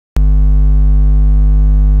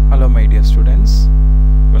my dear students.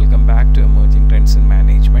 Welcome back to Emerging Trends in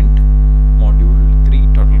Management, Module 3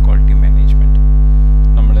 Total Quality Management.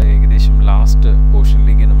 നമ്മൾ ഏകദേശം last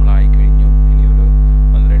പോർഷനിലേക്ക് നമ്മളായി കഴിഞ്ഞു. ഇനി ഒരു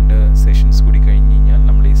 1-2 സെഷൻസ് കൂടി കഴിഞ്ഞ് കഴിഞ്ഞാൽ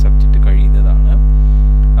നമ്മൾ ഈ സബ്ജക്റ്റ് കഴിയുന്നതാണ്.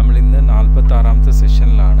 നമ്മൾ ഇന്ന് 46ാമത്തെ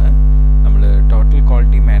സെഷനിലാണ്. നമ്മൾ ടോട്ടൽ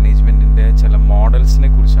ക്വാളിറ്റി മാനേജ്മെൻറ്റിൻ്റെ ചില മോഡൽസിനെ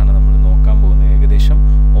കുറിച്ചാണ് നമ്മൾ നോക്കാൻ പോകുന്നത്. ഏകദേശം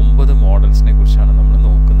 9 മോഡൽസിനെ കുറിച്ചാണ് നമ്മൾ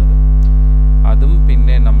നോക്കുന്നത്. അതും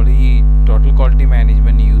പിന്നെ നമ്മൾ ഈ ടോട്ടൽ ക്വാളിറ്റി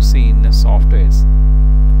മാനേജ്മെൻറ്റ് യൂസ് ചെയ്യുന്ന സോഫ്റ്റ്വെയർസ്,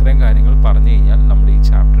 ഇത്രയും കാര്യങ്ങൾ പറഞ്ഞു കഴിഞ്ഞാൽ നമ്മൾ ഈ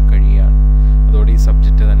ചാപ്റ്റർ കഴിയുകയാണ്. അതോടെ ഈ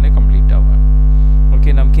സബ്ജക്റ്റ് തന്നെ കംപ്ലീറ്റ് ആവുകയാണ്. ഓക്കെ,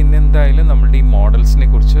 നമുക്ക് ഇന്ന് എന്തായാലും നമ്മളുടെ ഈ മോഡൽസിനെ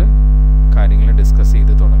കുറിച്ച് കാര്യങ്ങൾ ഡിസ്കസ്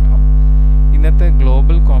ചെയ്ത് തുടങ്ങാം. ഇന്നത്തെ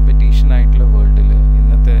ഗ്ലോബൽ കോമ്പറ്റീഷൻ ആയിട്ടുള്ള വേൾഡിൽ,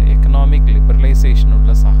 ഇന്നത്തെ എക്കണോമിക്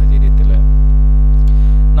ലിബറലൈസേഷനുള്ള സാഹചര്യത്തിൽ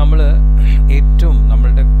നമ്മൾ ഏറ്റവും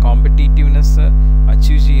നമ്മളുടെ കോമ്പറ്റീറ്റീവ്നെസ്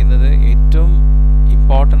അച്ചീവ് ചെയ്യുന്നത് ഏറ്റവും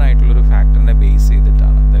ഇമ്പോർട്ടൻ്റ് ആയിട്ടുള്ളൊരു ഫാക്ടറിനെ ബേസ്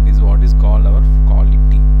ചെയ്തിട്ടാണ്. That is what is called our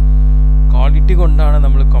quality. Quality കൊണ്ടാണ്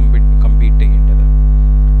നമ്മൾ കമ്പീറ്റ് ചെയ്യേണ്ടത്.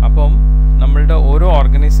 അപ്പം നമ്മളുടെ ഓരോ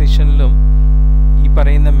ഓർഗനൈസേഷനിലും ഈ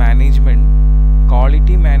പറയുന്ന മാനേജ്മെൻറ്റ്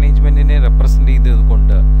ക്വാളിറ്റി മാനേജ്മെൻറ്റിനെ റെപ്രസെൻ്റ് ചെയ്തത്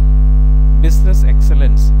കൊണ്ട് ബിസിനസ്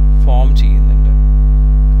എക്സലൻസ് ഫോം ചെയ്യുന്നുണ്ട്.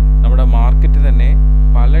 നമ്മുടെ മാർക്കറ്റ് തന്നെ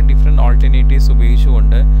പല ഡിഫറെൻറ്റ് ഓൾട്ടർനേറ്റീവ്സ്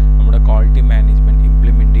ഉപയോഗിച്ചുകൊണ്ട് നമ്മുടെ ക്വാളിറ്റി മാനേജ്മെൻറ്റ്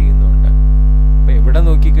ഇംപ്ലിമെൻറ്റ് ചെയ്യുന്നുണ്ട്. അപ്പോൾ എവിടെ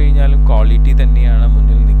നോക്കിക്കഴിഞ്ഞാലും ക്വാളിറ്റി തന്നെയാണ്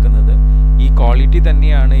മുന്നിൽ നിൽക്കുന്നത്. ഈ ക്വാളിറ്റി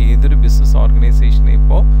തന്നെയാണ് ഏതൊരു ബിസിനസ് ഓർഗനൈസേഷനെ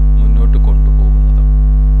ഇപ്പോൾ മുന്നോട്ട് കൊണ്ടുപോകുന്നത്.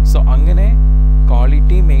 സോ അങ്ങനെ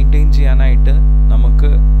ക്വാളിറ്റി മെയിൻറ്റെയിൻ ചെയ്യാനായിട്ട് നമുക്ക്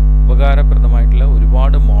ഉപകാരപ്രദമായിട്ടുള്ള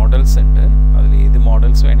ഒരുപാട് മോഡൽസ് ഉണ്ട്. അതിൽ ഏത്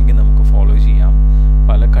മോഡൽസ് വേണമെങ്കിൽ നമുക്ക് ഫോളോ ചെയ്യാം.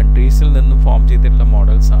 പല കൺട്രീസിൽ നിന്നും ഫോം ചെയ്തിട്ടുള്ള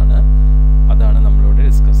മോഡൽസാണ്. അതാണ് നമ്മളിവിടെ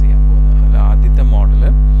ഡിസ്കസ് ചെയ്യാൻ പോകുന്നത്. അതിൽ ആദ്യത്തെ മോഡൽ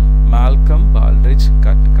മാൽക്കം ബാൾഡ്രിഡ്ജ്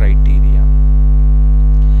ക്രൈറ്റീരിയ.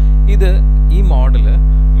 ഈ model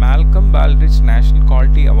Malcolm ബാൾഡ്രിഡ്ജ് national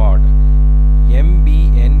quality award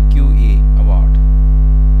MBNQA award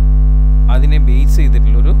അതിനെ ബേസ്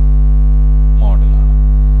ചെയ്തിട്ടുള്ളൊരു മോഡലാണ്.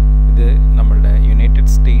 ഇത് നമ്മളുടെ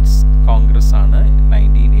യുണൈറ്റഡ് സ്റ്റേറ്റ്സ് കോൺഗ്രസ് ആണ്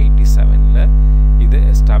 1987 ഇത്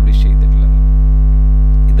എസ്റ്റാബ്ലിഷ് ചെയ്തിട്ടുള്ളത്.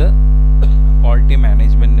 ഇത് ക്വാളിറ്റി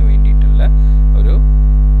മാനേജ്മെൻറ്റിന് വേണ്ടിയിട്ടുള്ള ഒരു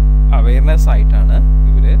അവയർനെസ് ആയിട്ടാണ്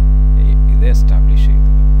ഇവർ ഇത് എസ്റ്റാബ്ലിഷ്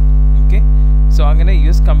ചെയ്തത്. ഓക്കെ, സോ അങ്ങനെ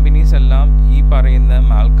US കമ്പനീസ് എല്ലാം ഈ പറയുന്ന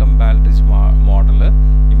മാൽക്കം ബാൾഡ്രിഡ്ജ് മോഡൽ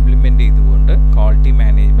ഇംപ്ലിമെൻ്റ് ചെയ്തുകൊണ്ട് ക്വാളിറ്റി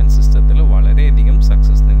മാനേജ്മെൻറ്റ് സിസ്റ്റത്തിൽ വളരെയധികം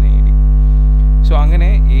സക്സസ് നേടി. സോ അങ്ങനെ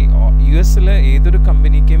ഈ US ഏതൊരു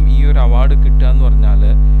കമ്പനിക്കും ഈ ഒരു അവാർഡ് കിട്ടുക എന്ന് പറഞ്ഞാൽ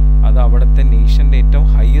അത് അവിടുത്തെ നേഷൻ്റെ ഏറ്റവും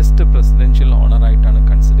ഹയസ്റ്റ് പ്രസിഡൻഷ്യൽ ഓണറായിട്ടാണ്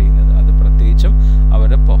കൺസിഡർ ചെയ്യുന്നത്. അത് പ്രത്യേകിച്ചും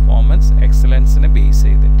അവരുടെ പെർഫോമൻസ് എക്സലൻസിനെ ബേസ്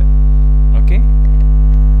ചെയ്തിട്ട്. ഓക്കെ,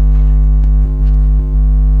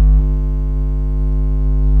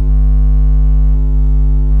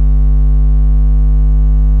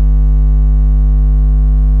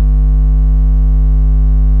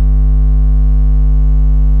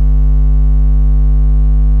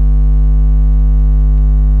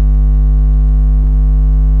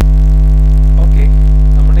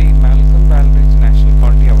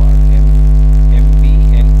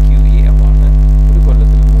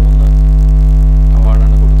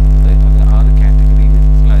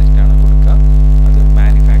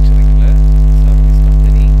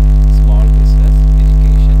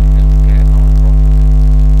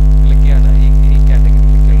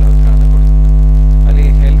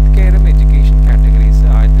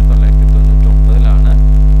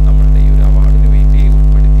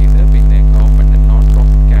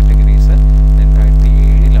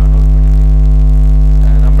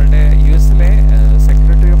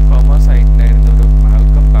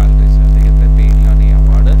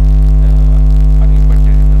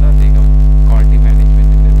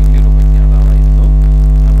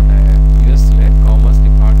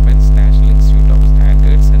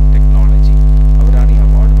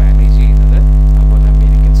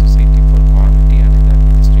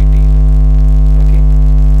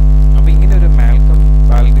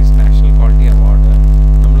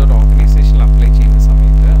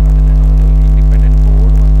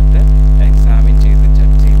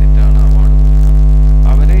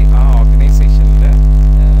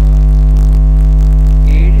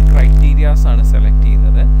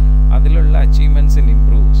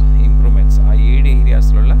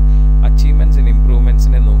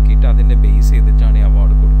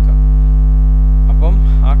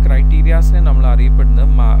 നമ്മൾ അറിയപ്പെടുന്നത്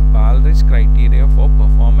ബാൾഡ്രിഡ്ജ് ക്രൈറ്റീരിയ ഫോർ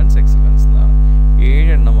പെർഫോമൻസ് എക്സലൻസ് എന്നാണ്. 7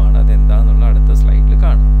 എണ്ണമാണ്. അതെന്താണെന്നുള്ള അടുത്ത സ്ലൈഡിൽ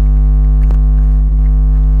കാണാം.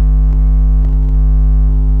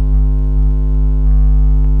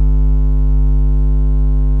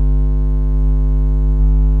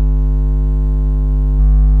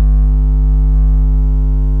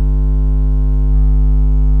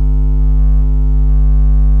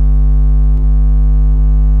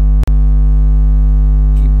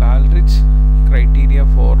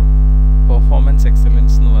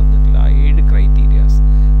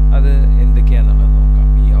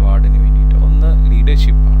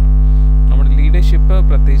 ലീഡർഷിപ്പ്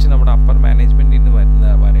പ്രത്യേകിച്ച് നമ്മുടെ അപ്പർ മാനേജ്മെൻറ്റിൽ നിന്ന്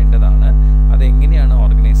വരേണ്ടതാണ്. അതെങ്ങനെയാണ്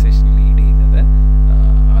ഓർഗനൈസേഷൻ ലീഡ് ചെയ്യുന്നത്,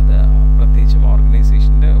 അത് പ്രത്യേകിച്ചും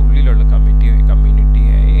ഓർഗനൈസേഷൻ്റെ ഉള്ളിലുള്ള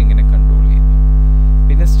കമ്മ്യൂണിറ്റിയായി എങ്ങനെ കൺട്രോൾ ചെയ്യുന്നു.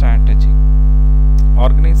 പിന്നെ സ്ട്രാറ്റജി,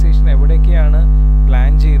 ഓർഗനൈസേഷൻ എവിടെയൊക്കെയാണ്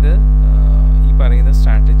പ്ലാൻ ചെയ്ത് ഈ പറയുന്ന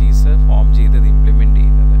സ്ട്രാറ്റജീസ് ഫോം ചെയ്തത് ഇംപ്ലിമെൻറ്റ്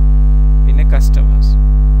ചെയ്യുന്നത്. പിന്നെ കസ്റ്റമേഴ്സ്,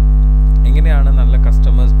 എങ്ങനെയാണ് നല്ല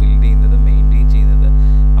കസ്റ്റമേഴ്സ് ബിൽഡ് ചെയ്യുന്നത്, മെയിൻറ്റെയിൻ ചെയ്യുന്നത്,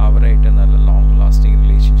 അവരായിട്ട് നല്ല ലോങ് ലാസ്റ്റിംഗ്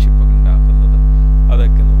റിലേഷൻഷിപ്പ് ഉണ്ടാക്കുന്നത്,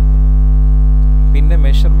 അതൊക്കെ നോക്കുന്നു. പിന്നെ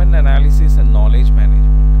measurement analysis and knowledge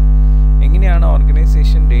management, എങ്ങനെയാണ്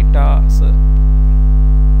ഓർഗനൈസേഷൻ ഡേറ്റാസിൻ്റെ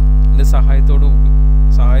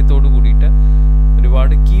സഹായത്തോട് കൂടിയിട്ട്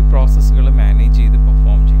ഒരുപാട് കീ പ്രോസസ്സുകൾ മാനേജ് ചെയ്ത്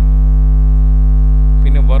പെർഫോം ചെയ്യുന്നത്.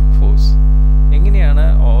 പിന്നെ വർക്ക് ഫോഴ്സ്, എങ്ങനെയാണ്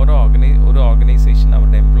ഒരു ഓർഗനൈസേഷൻ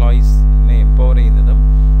അവരുടെ എംപ്ലോയീസിനെ എംപവർ ചെയ്യുന്നതും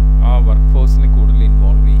ആ വർക്ക് ഫോഴ്സിനെ കൂടുതൽ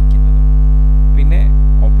ഇൻവോൾവ് ചെയ്യിക്കുന്നതും. പിന്നെ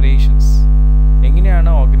ഓപ്പറേഷൻസ്, എങ്ങനെയാണ്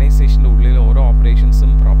ഓർഗനൈസേഷൻ്റെ ഉള്ളിൽ ഓരോ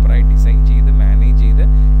ഓപ്പറേഷൻസും പ്രോപ്പറായി ഡിസൈൻ ചെയ്ത് മാനേജ് ചെയ്ത്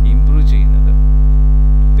ഇംപ്രൂവ് ചെയ്യുന്നത്.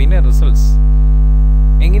 പിന്നെ റിസൾട്ട്സ്,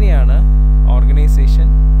 എങ്ങനെയാണ് ഓർഗനൈസേഷൻ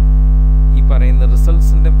ഈ പറയുന്ന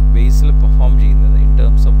റിസൾട്ട്സിൻ്റെ ബേസിൽ പെർഫോം ചെയ്യുന്നത് in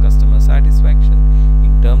terms of customer satisfaction,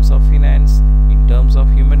 in terms of finance, in terms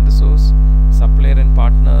of human resource, supplier and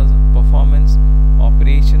partners performance,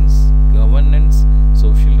 operations, governance,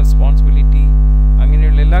 social responsibility,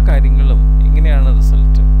 അങ്ങനെയുള്ള എല്ലാ കാര്യങ്ങളും എങ്ങനെയാണ്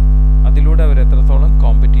റിസൾട്ട്, അതിലൂടെ അവർ എത്രത്തോളം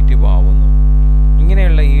കോമ്പറ്റീറ്റീവ് ആവുന്നു.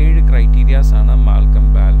 ഇങ്ങനെയുള്ള 7 ക്രൈറ്റീരിയാസാണ് മാൽക്കം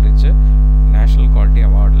ബാൽറിഡ്ജ് നാഷണൽ ക്വാളിറ്റി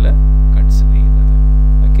അവാർഡിൽ കൺസിഡർ ചെയ്യുന്നത്.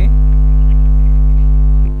 ഓക്കെ,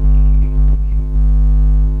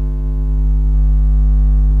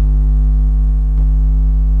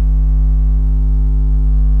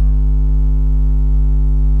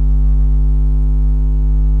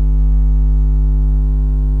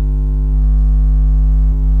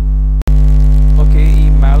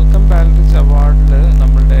 അവാർഡിൽ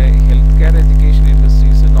നമ്മളുടെ health care education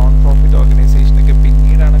industries non profit ഓർഗനൈസേഷനൊക്കെ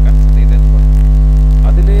പിന്നീടാണ് കൺസിഡർ ചെയ്തതെന്ന് പറഞ്ഞു.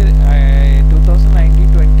 അതിൽ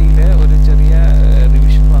 2019-20 ഒരു ചെറിയ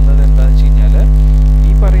റിവിഷൻ വന്നത് എന്താണെന്ന് വെച്ച് കഴിഞ്ഞാൽ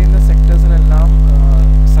ഈ പറയുന്ന സെക്ടേഴ്സിലെല്ലാം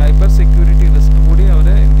സൈബർ സെക്യൂരിറ്റി റിസ്ക് കൂടി അവർ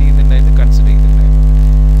എന്ത് ചെയ്യുന്നുണ്ടായിരുന്നു, കൺസിഡർ ചെയ്തിട്ടുണ്ടായിരുന്നു.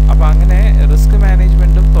 അപ്പോൾ അങ്ങനെ റിസ്ക്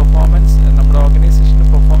മാനേജ്മെൻറ്റും പെർഫോമൻസ്, നമ്മുടെ ഓർഗനൈസേഷൻ്റെ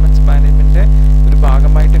പെർഫോമൻസ് മാനേജ്മെൻറ്റിൻ്റെ ഒരു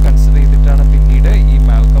ഭാഗമായിട്ട് കൺസിഡർ ചെയ്തിട്ടാണ് പിന്നീട് ഈ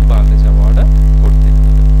മാൽക്കം ബാൽറിഡ്ജ് അവാർഡ് കൊടുത്തിരുന്നത്.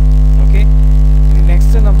 ഓക്കെ, ഇനി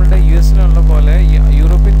നെക്സ്റ്റ് നമ്മളുടെ US-ലുള്ള പോലെ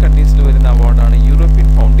യൂറോപ്യൻ കൺട്രീസിൽ വരുന്ന അവാർഡാണ് European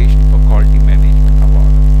foundation four quality management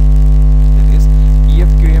award. That is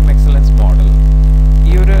EFQM excellence model.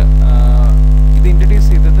 ഇത് ഇൻട്രൊഡ്യൂസ്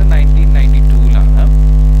ചെയ്തത് 1992-ലാണ്.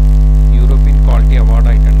 യൂറോപ്യൻ ക്വാളിറ്റി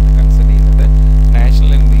അവാർഡായിട്ടാണ് ഇത് കൺസിഡർ ചെയ്യുന്നത്.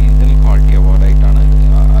 നാഷണൽ ആൻഡ് റീജിയണൽ ക്വാളിറ്റി അവാർഡായിട്ടാണ്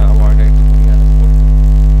അവാർഡായിട്ട് കൂടിയാണ് ഇത് കൊടുക്കുന്നത്.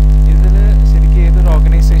 ഇതിൽ ശരിക്കും ഏതൊരു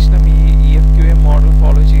ഓർഗനൈസേഷനും ഈ EFQM മോഡൽ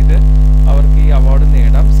ഫോളോ ചെയ്ത് അവർക്ക് ഈ അവാർഡ്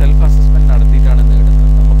നേടാം. സെൽഫ് അസസ്മെൻറ്റ് നടത്തിയിട്ടാണ്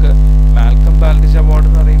നേടുന്നത്. നമുക്ക് മാൽക്കം ബാൽറിഡ്ജ് അവാർഡ്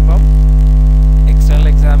എന്ന് പറയുമ്പം എക്സ്റ്റേണൽ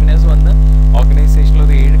എക്സാമിനേഴ്സ് വന്ന് ഓർഗനൈസേഷനിൽ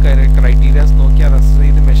ഒരു 7 ക്രൈറ്റീരിയാസ് നോക്കി അത് അസസ്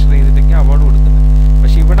ചെയ്ത് മെഷർ ചെയ്തിട്ടൊക്കെ അവാർഡ് കൊടുക്കുന്നത്.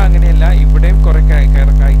 പക്ഷേ ഇവിടെ അങ്ങനെയല്ല. ഇവിടെയും കുറേ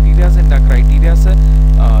ക്രൈറ്റീരിയാസ് ഉണ്ട്. ആ ക്രൈറ്റീരിയാസ്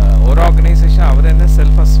ഓരോ ഓർഗനൈസേഷൻ അവർ തന്നെ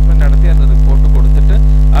സെൽഫ് അസസ്മെൻറ്റ് നടത്തി അത് റിപ്പോർട്ട് കൊടുത്തിട്ട്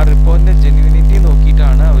ആ റിപ്പോർട്ടിൻ്റെ ജെന്യൂനിറ്റി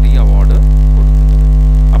നോക്കിയിട്ടാണ് അവർ ഈ അവാർഡ് കൊടുക്കുന്നത്.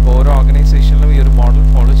 അപ്പോൾ ഓരോ ഓർഗനൈസേഷനിലും ഈ ഒരു മോഡൽ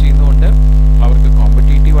ഫോളോ ചെയ്യുന്നതുകൊണ്ട് അവർക്ക്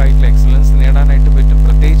കോമ്പറ്റീറ്റീവ് ആയിട്ടുള്ള എക്സലൻസ് നേടാനായിട്ട് പറ്റും.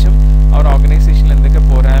 പ്രത്യേകിച്ചും അവർ ഓർഗനൈസേഷനിൽ എന്തൊക്കെ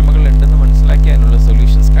പോരായ്മകൾ ഉണ്ടെന്ന് മനസ്സിലാക്കി അതിനുള്ള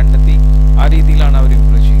സൊല്യൂഷൻസ് കണ്ടെത്തി ആ രീതിയിലാണ് അവർ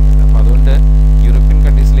ഇംപ്രൂവ് ചെയ്യുന്നത്. അപ്പോൾ അതുകൊണ്ട് യൂറോപ്യൻ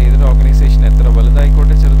കൺട്രീസിൽ ഏതൊരു ഓർഗനൈസേഷൻ എത്ര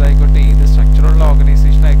വലുതായിക്കോട്ടെ ചെറുതായിക്കോട്ടെ, ഏത് സ്ട്രക്ചറുള്ള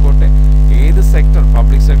ഓർഗനൈസേഷൻ ആയിക്കോട്ടെ, ഏത് സെക്ടർ,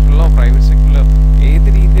 പബ്ലിക് സെക്ടറിലോ പ്രൈവറ്റ് സെക്ടറിലോ ഏത്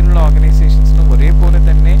രീതിയിലുള്ള ഓർഗനൈസേഷൻസിനും ഒരേപോലെ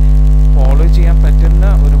തന്നെ ഫോളോ ചെയ്യാൻ പറ്റുന്ന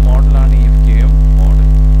ഒരു മോഡലാണ് EFQM മോഡൽ.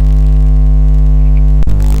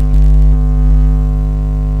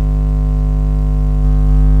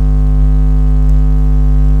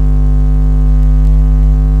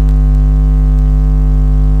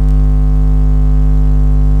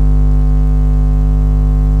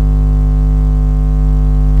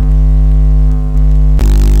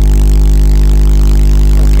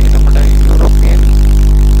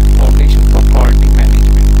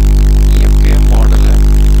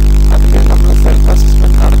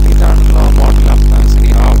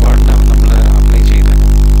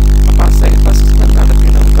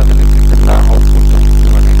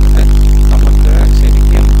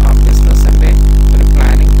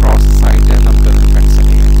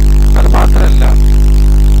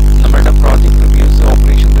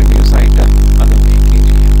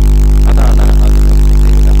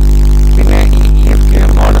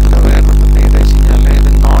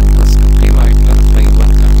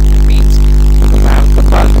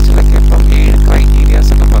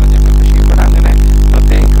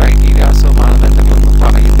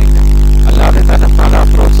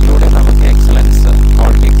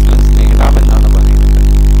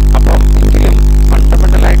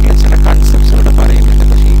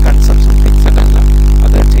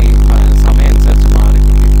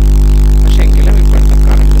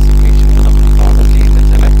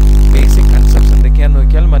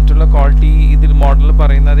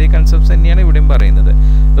 പറയുന്ന അതേ കൺസെപ്റ്റ്സ് തന്നെയാണ് ഇവിടെയും പറയുന്നത്.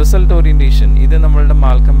 റിസൾട്ട് ഓറിയന്റേഷൻ ഇത് നമ്മളുടെ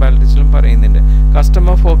മാൽക്കം ബാൽഡിച്ചിലും പറയുന്നുണ്ട്.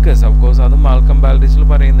 കസ്റ്റമർ ഫോക്കസ് ഓഫ്കോഴ്സ് അതും മാൽക്കം ബാൽഡിച്ചിൽ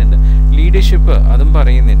പറയുന്നുണ്ട്. ലീഡർഷിപ്പ് അതും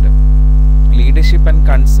പറയുന്നുണ്ട്. Leadership and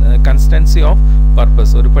consistency of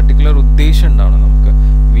purpose, ഒരു പർട്ടിക്കുലർ ഉദ്ദേശം ഉണ്ടാവണം നമുക്ക്,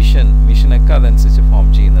 വിഷനൊക്കെ അതനുസരിച്ച് ഫോം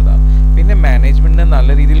ചെയ്യുന്നതാണ്. പിന്നെ മാനേജ്മെന്റിനെ നല്ല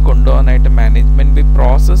രീതിയിൽ കൊണ്ടുപോകാനായിട്ട് management by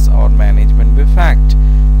process or management by fact,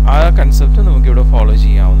 ആ കൺസെപ്റ്റ് നമുക്കിവിടെ ഫോളോ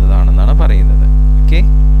ചെയ്യാവുന്നതാണെന്നാണ് പറയുന്നത്. ഓക്കെ,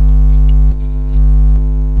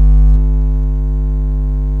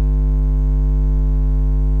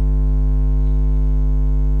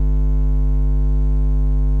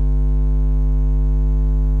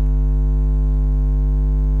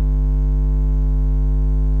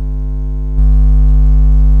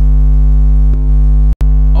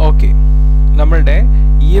 നമ്മളുടെ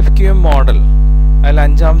EFQM മോഡൽ അതിൽ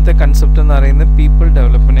അഞ്ചാമത്തെ കൺസെപ്റ്റ് എന്ന് പറയുന്നത് പീപ്പിൾ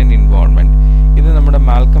ഡെവലപ്മെന്റ് ആൻഡ് ഇൻവോൾവ്മെന്റ്. ഇത് നമ്മുടെ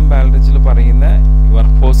മാൽക്കം ബാൽഡിച്ചിൽ പറയുന്ന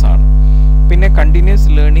വർക്ക് ഫോഴ്സ് ആണ്. പിന്നെ continuous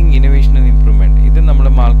learning, innovation and improvement, ഇത്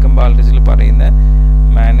നമ്മുടെ മാൽക്കം ബാൽഡിച്ചിൽ പറയുന്ന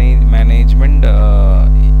മാനേജ്മെന്റ്,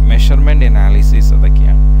 മെഷർമെന്റ്, അനാലിസിസ്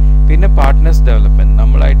അതൊക്കെയാണ്. പിന്നെ പാർട്ട്നേഴ്സ് ഡെവലപ്മെന്റ്,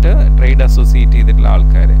 നമ്മളായിട്ട് ട്രേഡ് അസോസിയേറ്റ് ചെയ്തിട്ടുള്ള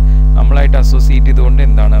ആൾക്കാർ, നമ്മളായിട്ട് അസോസിയേറ്റ് ചെയ്തുകൊണ്ട്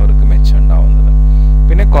എന്താണ് അവർക്ക് മെച്ചം ഉണ്ടാവുന്നത്.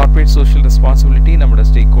 പിന്നെ കോർപ്പറേറ്റ് സോഷ്യൽ റെസ്പോൺസിബിലിറ്റി, നമ്മുടെ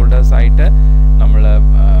സ്റ്റേക്ക് ഹോൾഡേഴ്സ് ആയിട്ട് നമ്മൾ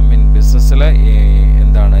ബിസിനസ്സിൽ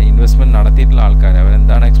എന്താണ് ഇൻവെസ്റ്റ്മെൻറ്റ് നടത്തിയിട്ടുള്ള ആൾക്കാർ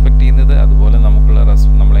അവരെന്താണ് എക്സ്പെക്ട് ചെയ്യുന്നത്, അതുപോലെ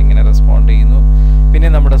നമ്മളെങ്ങനെ റെസ്പോണ്ട് ചെയ്യുന്നു. പിന്നെ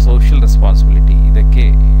നമ്മുടെ സോഷ്യൽ റെസ്പോൺസിബിലിറ്റി, ഇതൊക്കെ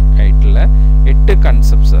ആയിട്ടുള്ള 8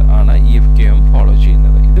 കൺസെപ്റ്റ്സ് ആണ് EFQM ഫോളോ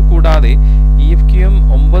ചെയ്യുന്നത്. ഇത് കൂടാതെ EFQM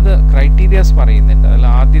 9 ക്രൈറ്റീരിയാസ് പറയുന്നുണ്ട്. അതിൽ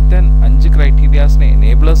ആദ്യത്തെ 5 ക്രൈറ്റീരിയാസിനെ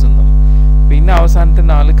എനേബിളേഴ്സ് എന്നും പിന്നെ അവസാനത്തെ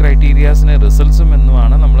 4 ക്രൈറ്റീരിയാസിനെ റിസൾട്ട്സും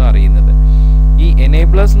എന്നുമാണ് നമ്മൾ അറിയുന്നത്. ഈ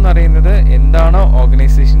എനേബിളേഴ്സ് എന്ന് പറയുന്നത് എന്താണോ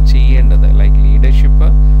ഓർഗനൈസേഷൻ ചെയ്യേണ്ടത്, like leadership,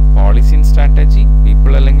 policy and strategy,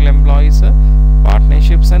 people അല്ലെങ്കിൽ employees,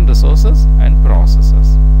 partnerships and resources and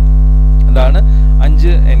processes, അതാണ്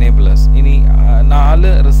 5 എനേബിളേഴ്സ്. ഇനി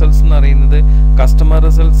 4 റിസൾട്ട്സ് എന്ന് പറയുന്നത് കസ്റ്റമർ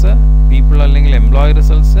റിസൾട്ട്സ്, പീപ്പിൾ അല്ലെങ്കിൽ employee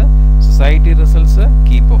results, society results,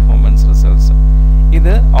 key performance results.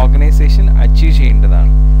 ഇത് ഓർഗനൈസേഷൻ അച്ചീവ്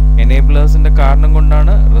ചെയ്യേണ്ടതാണ്. എനേബിളേഴ്സിന്റെ കാരണം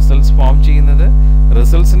കൊണ്ടാണ് റിസൾട്ട്സ് ഫോം ചെയ്യുന്നത്.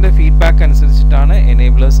 റിസൾട്ട്സിന്റെ ഫീഡ്ബാക്ക് അനുസരിച്ചിട്ടാണ്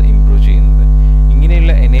എനേബിളേഴ്സ് ഇംപ്രൂവ് ചെയ്യുന്നത്.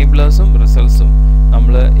 ഇങ്ങനെയുള്ള എനേബിളേഴ്സും റിസൾട്ട്സും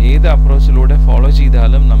നമ്മൾ ഏത് അപ്രോച്ചിലൂടെ ഫോളോ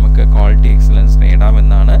ചെയ്താലും നമുക്ക് ക്വാളിറ്റി എക്സലൻസ്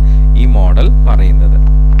നേടാമെന്നാണ് ഈ മോഡൽ പറയുന്നത്.